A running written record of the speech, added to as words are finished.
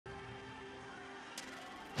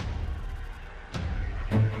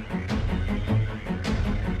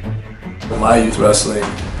my youth wrestling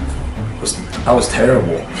I was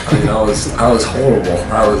terrible. I mean, I was horrible.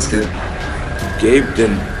 I was good. Gabe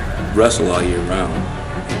didn't wrestle all year round.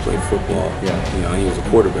 He played football. Yeah. You know, he was a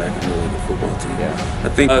quarterback in the league football team. Yeah. I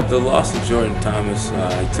think the loss of Jordan Thomas,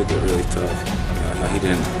 he took it really tough.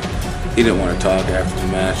 He didn't want to talk after the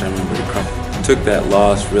match. I remember he took that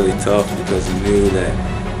loss really tough because he knew that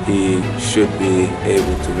he should be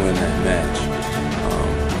able to win that match.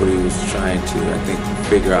 But he was trying to, I think,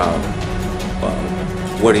 figure out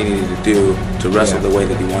what he needed to do to wrestle the way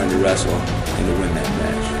that he wanted to wrestle and to win that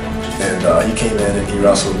match. And he came in and he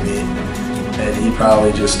wrestled me, and he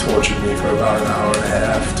probably just tortured me for about an hour and a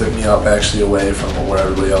half. Took me up actually away from where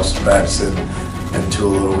everybody else was practicing into a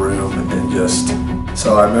little room, and just.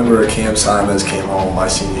 So I remember Cam Simons came home my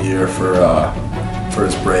senior year for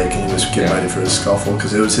his break, and he was getting ready for his scuffle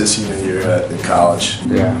because it was his senior year in college.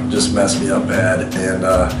 Yeah. Just messed me up bad, and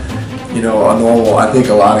you know, I think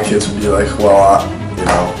a lot of kids would be like, well, you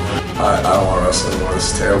know, I don't want to wrestle anymore.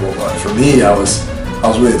 This is terrible. But for me, I was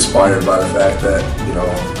really inspired by the fact that, you know,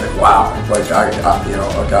 like, wow, like you know,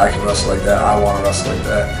 a guy can wrestle like that. I want to wrestle like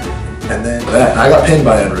that. And then I got pinned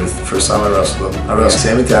by Ed Ruth the first time I wrestled him. I wrestled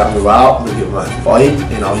Sammy Tap, move out, we give him a fight.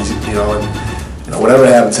 You know, he's, you know, and you know, whatever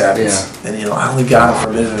happens. Yeah. And you know, I only got him for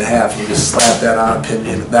a minute and a half. And he just slapped that on and pinned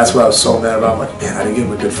me. And that's what I was so mad about. I'm like, man, I didn't give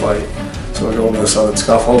him a good fight. So we go into the Southern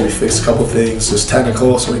Scuffle. We fixed a couple things, just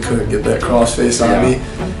technical, so he couldn't get that crossface on me.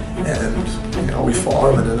 And you know, we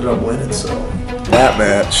fought him and ended up winning. So that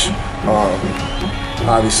match,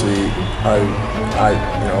 obviously,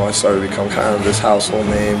 I started to become kind of this household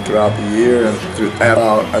name throughout the year, and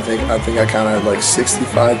I think I kind of had like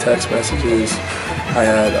 65 text messages. I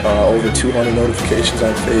had over 200 notifications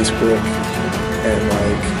on Facebook, and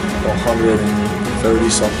like 130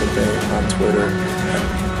 something on Twitter.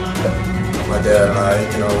 My dad and I,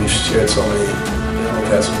 you know, we've shared so many, you know,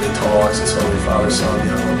 we've had so many talks and so many father-son,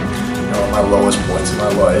 you know, my lowest points in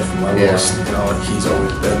my life, my lowest, you know, he's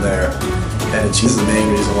always been there. And he's the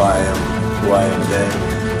main reason why I am who I am today.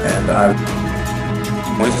 And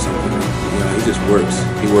Once something, you know, he just works.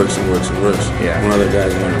 He works and works and works. Yeah. When other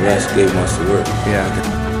guys want to rest, Gabe wants to work. Yeah.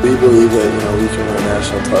 we believe that, you know, we can win a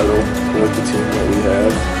national title with the team that we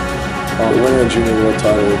have. Winning a junior world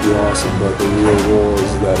title would be awesome, but the real goal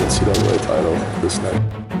is that NCAA title this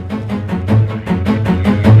night.